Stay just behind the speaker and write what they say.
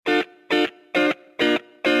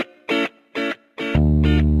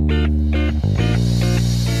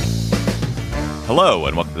Hello,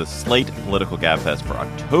 and welcome to the Slate Political Gabfest for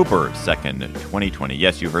October 2nd, 2020.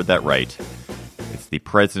 Yes, you heard that right. It's the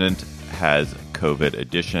President Has COVID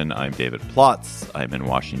edition. I'm David Plotz. I'm in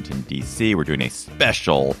Washington, D.C. We're doing a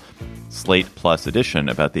special Slate Plus edition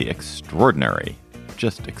about the extraordinary,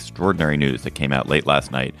 just extraordinary news that came out late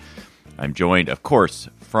last night. I'm joined, of course,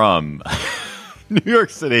 from New York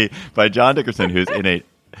City by John Dickerson, who's in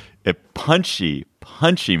a punchy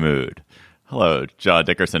mood. Hello, John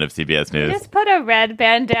Dickerson of CBS News. He just put a red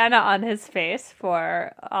bandana on his face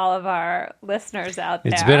for all of our listeners out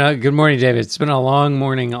there. It's been a good morning, David. It's been a long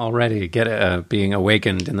morning already, being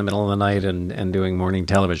awakened in the middle of the night and doing morning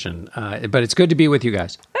television. But it's good to be with you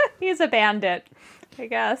guys. He's a bandit, I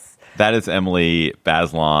guess. That is Emily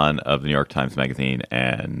Bazelon of the New York Times Magazine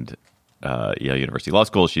and Yale University Law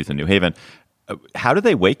School. She's in New Haven. How do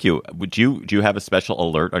they wake you? Do you have a special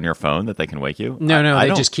alert on your phone that they can wake you? No,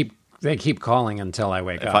 They keep calling until I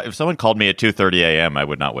wake up. If someone called me at 2:30 a.m., I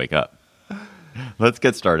would not wake up. Let's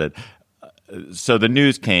get started. So the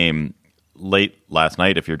news came late last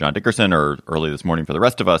night, if you're John Dickerson, or early this morning for the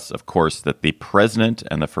rest of us, of course, that the president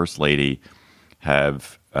and the first lady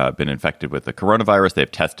have been infected with the coronavirus.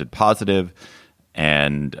 They've tested positive,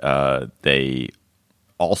 and they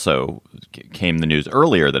also came the news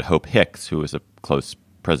earlier that Hope Hicks, who was a close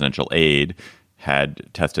presidential aide,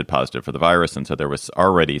 had tested positive for the virus. And so there was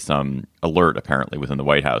already some alert, apparently, within the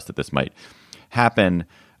White House that this might happen.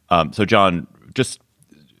 So, John, just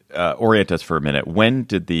orient us for a minute. When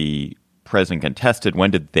did the president get tested? When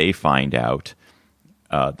did they find out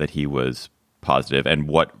that he was positive? And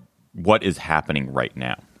what is happening right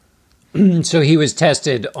now? So he was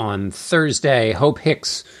tested on Thursday. Hope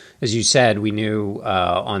Hicks, as you said, we knew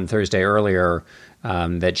on Thursday earlier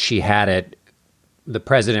that she had it. The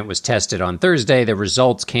president was tested on Thursday. The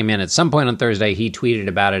results came in at some point on Thursday. He tweeted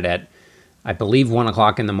about it at, I believe, 1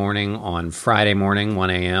 o'clock in the morning on Friday morning,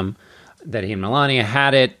 1 a.m., that he and Melania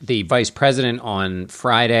had it. The vice president on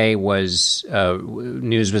Friday news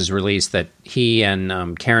was released that he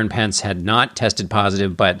and Karen Pence had not tested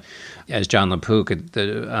positive. But as John LaPook,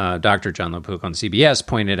 Dr. John LaPook on CBS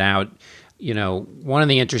pointed out, one of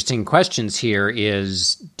the interesting questions here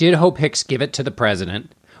is, did Hope Hicks give it to the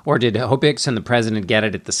president? Or did Hope Hicks and the president get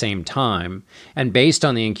it at the same time? And based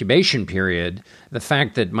on the incubation period, the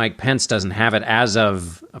fact that Mike Pence doesn't have it as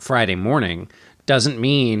of Friday morning doesn't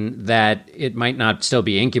mean that it might not still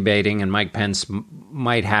be incubating and Mike Pence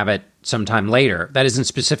might have it sometime later. That isn't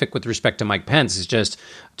specific with respect to Mike Pence. It's just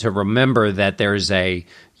to remember that there's a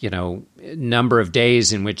number of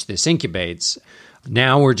days in which this incubates.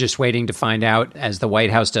 Now we're just waiting to find out, as the White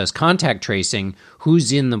House does contact tracing,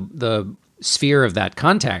 who's in the sphere of that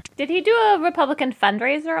contact. Did he do a Republican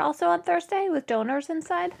fundraiser also on Thursday with donors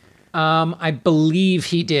inside? I believe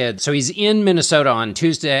he did. So he's in Minnesota on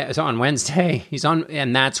Wednesday.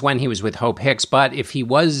 And that's when he was with Hope Hicks. But if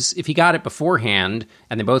he got it beforehand,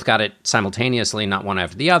 and they both got it simultaneously, not one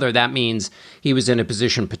after the other, that means he was in a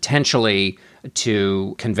position potentially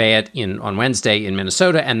to convey it on Wednesday in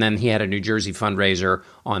Minnesota, and then he had a New Jersey fundraiser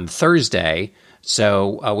on Thursday.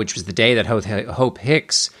 So, which was the day that Hope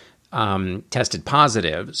Hicks tested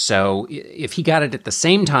positive. So if he got it at the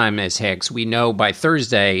same time as Hicks, we know by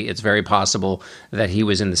Thursday it's very possible that he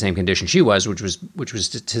was in the same condition she was, which was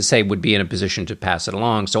to say would be in a position to pass it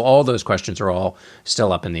along. So all those questions are all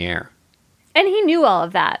still up in the air. And he knew all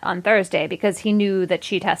of that on Thursday because he knew that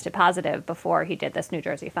she tested positive before he did this New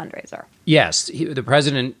Jersey fundraiser. Yes, the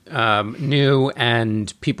president knew,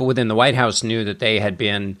 and people within the White House knew that they had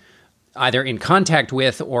been either in contact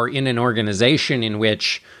with or in an organization in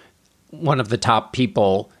which one of the top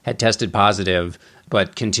people had tested positive,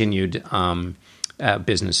 but continued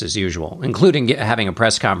business as usual, including having a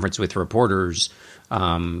press conference with reporters.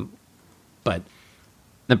 But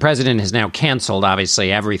the president has now canceled,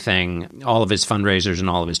 obviously, everything, all of his fundraisers and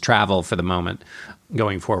all of his travel for the moment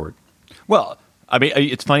going forward. Well, I mean,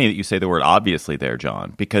 it's funny that you say the word obviously there,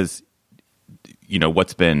 John, because,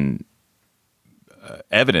 what's been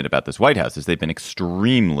evident about this White House is they've been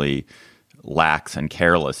extremely lax and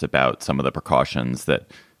careless about some of the precautions that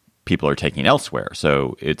people are taking elsewhere.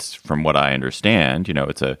 So it's, from what I understand,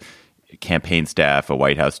 it's a campaign staff, a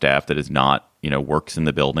White House staff that is not, works in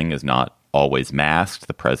the building, is not always masked.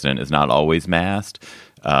 The president is not always masked.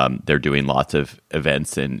 They're doing lots of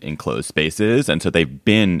events in enclosed spaces. And so they've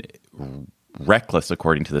been reckless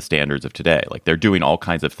according to the standards of today. Like, they're doing all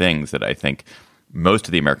kinds of things that I think most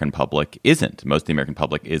of the American public isn't. Most of the American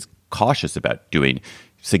public is cautious about doing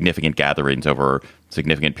significant gatherings over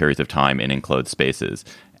significant periods of time in enclosed spaces.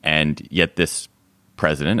 And yet this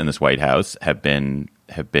president and this White House have been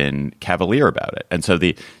cavalier about it. And so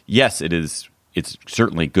yes, it is it's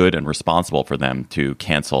certainly good and responsible for them to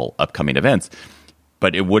cancel upcoming events.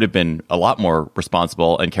 But it would have been a lot more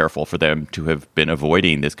responsible and careful for them to have been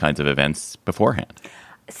avoiding these kinds of events beforehand.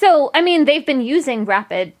 So, I mean, they've been using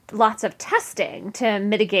lots of testing to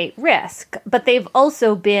mitigate risk, but they've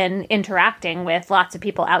also been interacting with lots of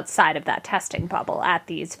people outside of that testing bubble at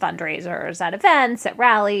these fundraisers, at events, at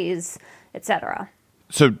rallies, etc.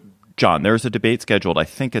 So, John, there's a debate scheduled. I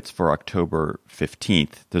think it's for October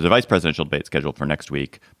 15th. There's a vice presidential debate scheduled for next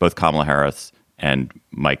week. Both Kamala Harris and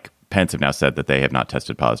Mike Pence have now said that they have not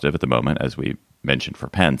tested positive at the moment, as we mentioned for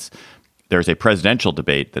Pence. There's a presidential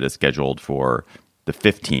debate that is scheduled for the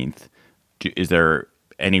 15th. Is there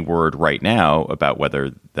any word right now about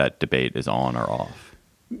whether that debate is on or off?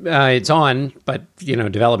 It's on, but,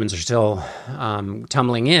 developments are still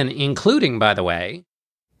tumbling in, including, by the way.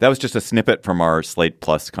 That was just a snippet from our Slate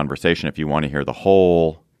Plus conversation. If you want to hear the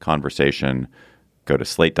whole conversation, go to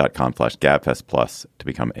slate.com/gabfest plus to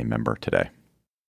become a member today.